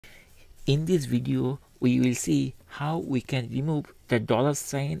In this video, we will see how we can remove the dollar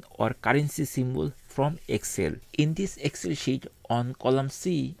sign or currency symbol from Excel. In this Excel sheet on column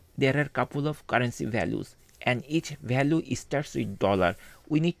C, there are a couple of currency values and each value starts with dollar.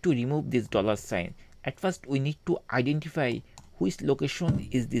 We need to remove this dollar sign. At first, we need to identify which location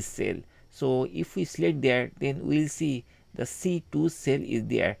is this cell. So if we select there, then we will see the C2 cell is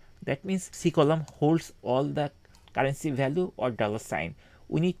there. That means C column holds all the currency value or dollar sign.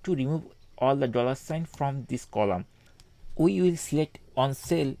 We need to remove all the dollar sign from this column. We will select on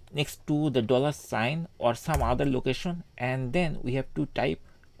cell next to the dollar sign or some other location, and then we have to type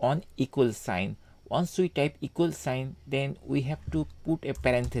on equal sign. Once we type equal sign, then we have to put a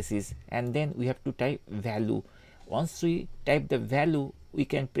parenthesis and then we have to type value. Once we type the value, we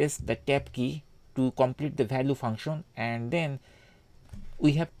can press the tab key to complete the value function, and then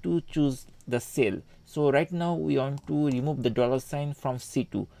we have to choose the cell. So right now we want to remove the dollar sign from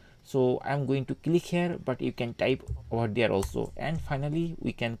C2. So I'm going to click here, but you can type over there also. And finally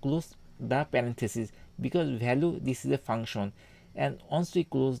we can close the parenthesis because value, this is a function. And once we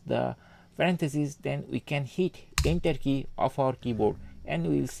close the parenthesis, then we can hit enter key of our keyboard and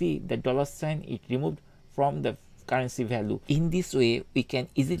we will see the dollar sign is removed from the currency value. In this way, we can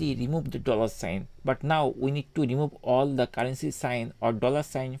easily remove the dollar sign. But now we need to remove all the currency sign or dollar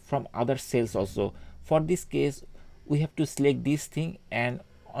sign from other cells also. For this case, we have to select this thing, and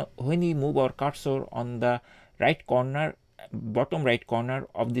when we move our cursor on the right corner, bottom right corner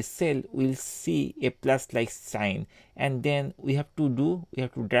of this cell, we'll see a plus like sign, and then we have to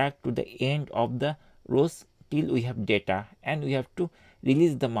drag to the end of the rows till we have data, and we have to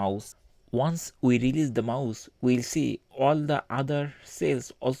release the mouse. Once we release the mouse, we'll see all the other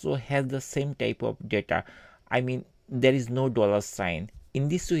cells also has the same type of data. I mean, there is no dollar sign. In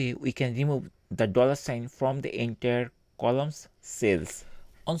this way, we can remove the dollar sign from the entire columns cells.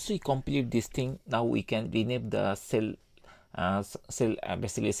 Once we complete this thing, now we can rename the cell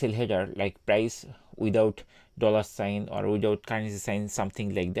basically cell header like price without dollar sign or without currency sign,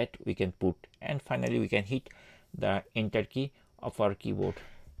 something like that we can put, and finally we can hit the enter key of our keyboard.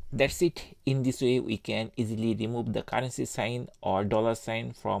 That's it. In this way we can easily remove the currency sign or dollar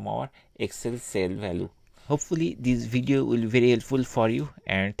sign from our Excel cell value. Hopefully this video will be very helpful for you,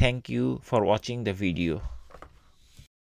 and thank you for watching the video.